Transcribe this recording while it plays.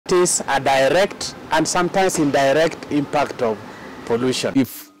It is a direct and sometimes indirect impact of pollution.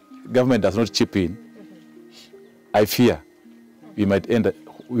 If government does not chip in, I fear we might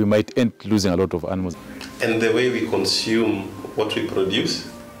end losing a lot of animals. And the way we consume what we produce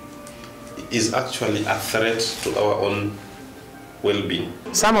is actually a threat to our own well-being.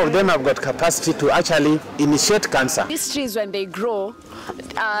 Some of them have got capacity to actually initiate cancer. These trees, when they grow,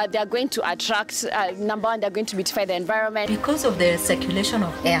 they are going to attract, number one, they're going to beautify the environment. Because of the circulation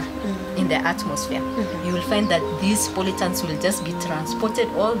of air in the atmosphere, you will find that these pollutants will just be transported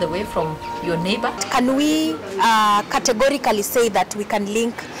all the way from your neighbor. Can we categorically say that we can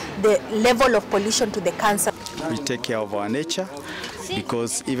link the level of pollution to the cancer? We take care of our nature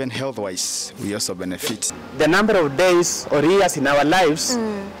because even health-wise, we also benefit. The number of days or years in our lives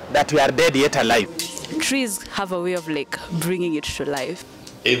that we are dead yet alive. Trees have a way of bringing it to life.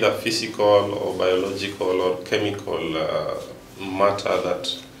 Either physical or biological or chemical matter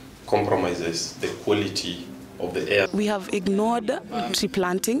that compromises the quality of the air. We have ignored tree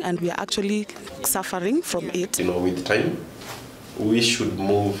planting and we are actually suffering from it. With time, we should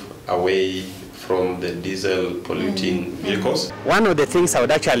move away from the diesel polluting vehicles. One of the things I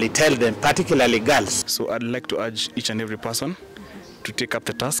would actually tell them, particularly girls. So I'd like to urge each and every person to take up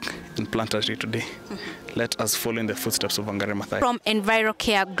the task and plant a tree today. Let us follow in the footsteps of Wangari Maathai. From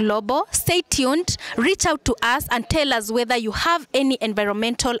Environcare Global, stay tuned, reach out to us and tell us whether you have any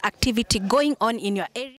environmental activity going on in your area.